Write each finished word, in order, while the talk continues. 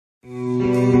What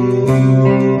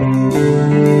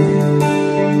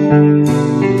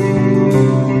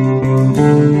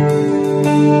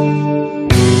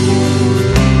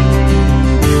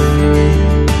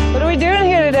are we doing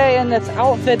here today in this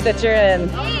outfit that you're in?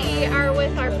 We are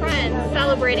with our friends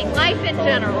celebrating life in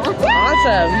general.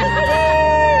 Awesome.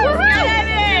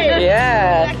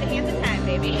 Yeah. Back to hands of time,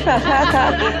 baby.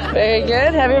 Very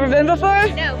good. Have you ever been before?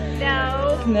 No.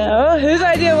 No? Whose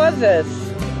idea was this?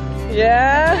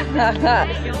 Yeah?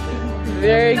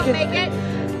 Very Don't good. make it.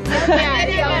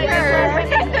 Yeah,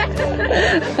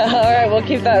 Alright, we'll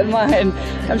keep that in mind.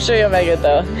 I'm sure you'll make it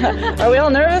though. Are we all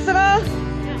nervous at all?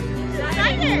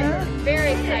 excited.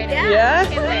 Very excited. Yeah?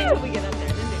 Can't wait until we get up there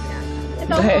to do that. It's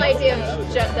the whole idea of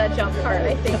the jump part,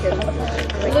 I think,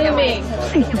 is looming.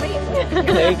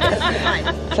 Very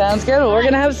good. Sounds good. Well, we're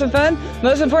gonna have some fun.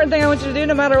 Most important thing I want you to do,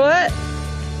 no matter what,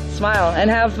 smile and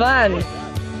have fun.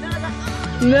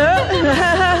 No?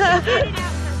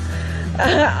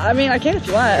 I mean, I can if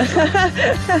you want.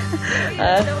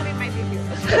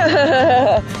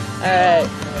 Alright.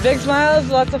 Big smiles,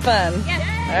 lots of fun.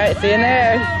 Alright, see you in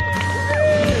there.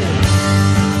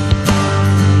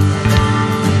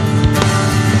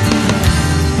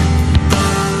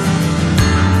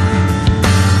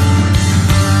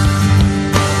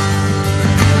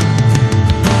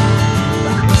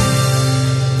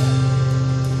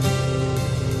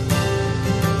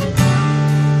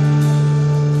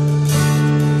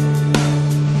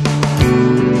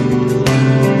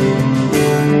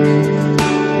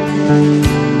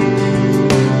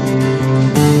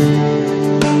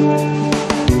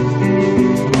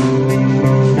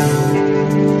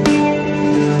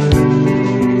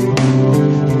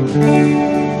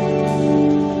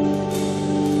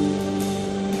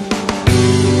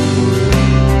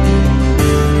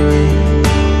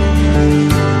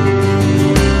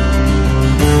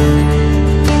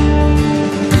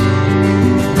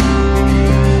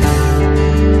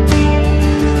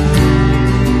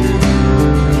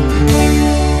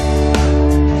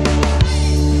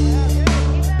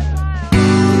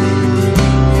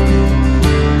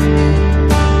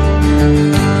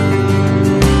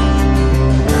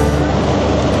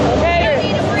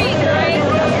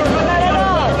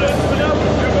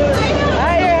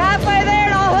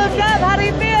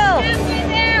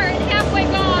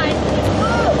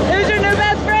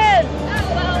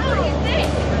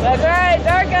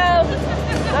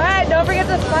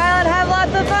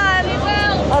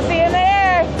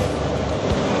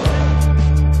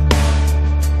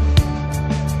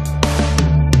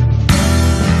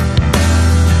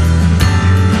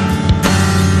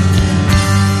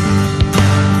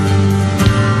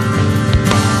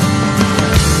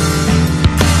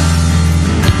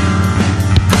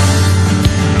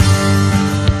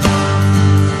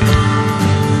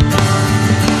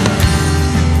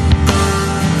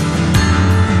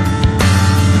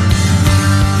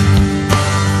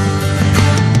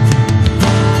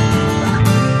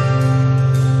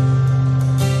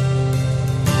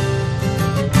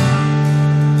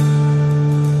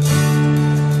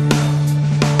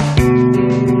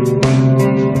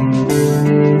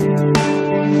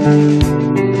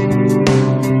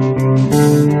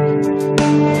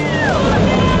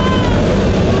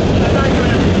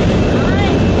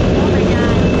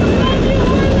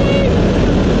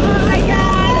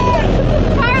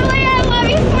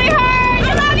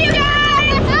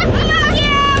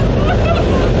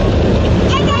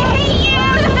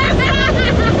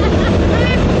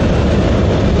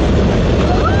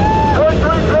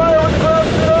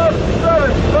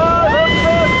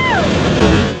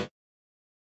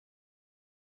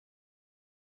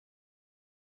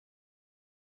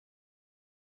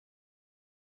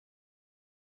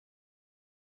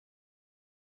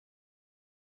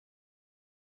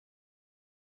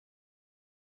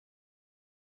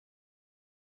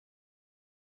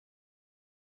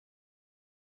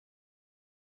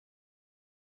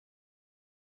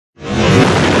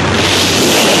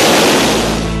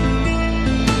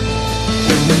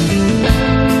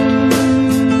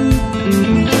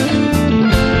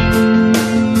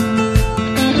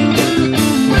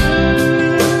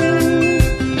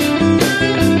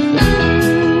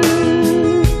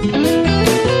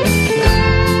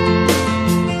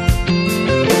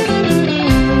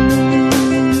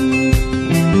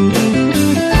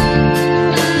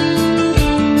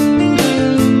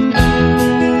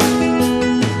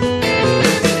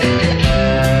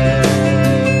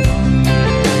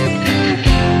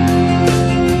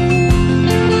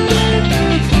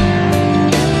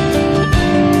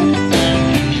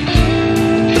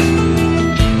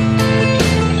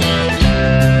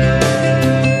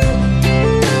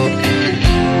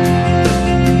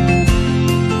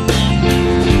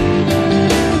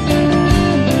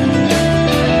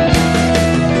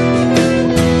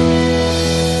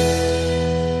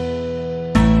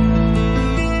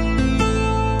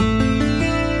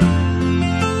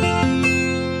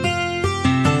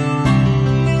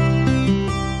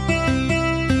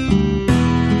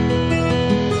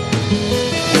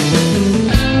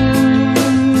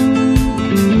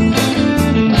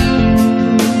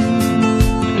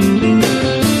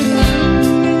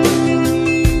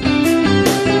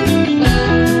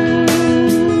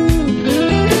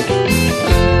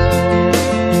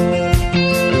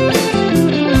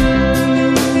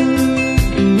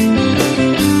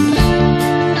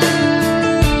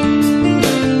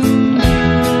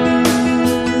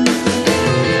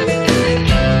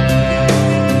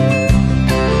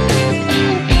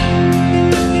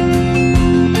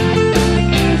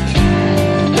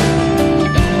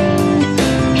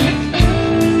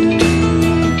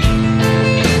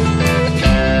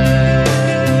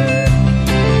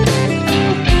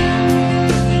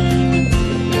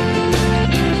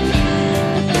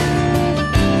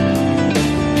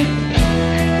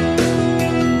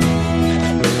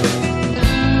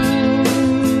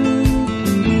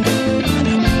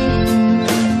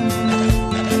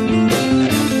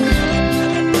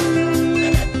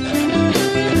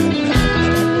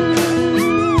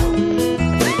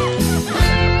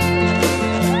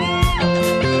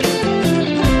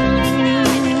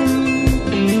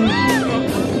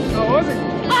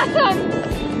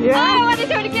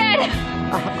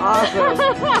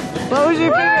 What was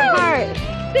your favorite part?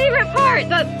 Favorite part,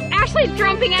 actually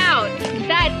jumping out.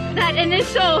 That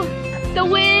initial, the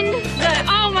wind,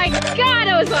 oh my God,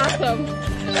 it was awesome.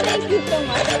 Thank you so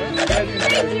much.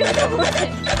 Thank you so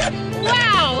much.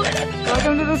 Wow.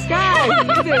 Welcome to the sky.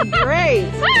 You did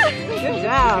great. Good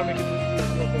job.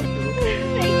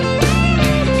 Thank you.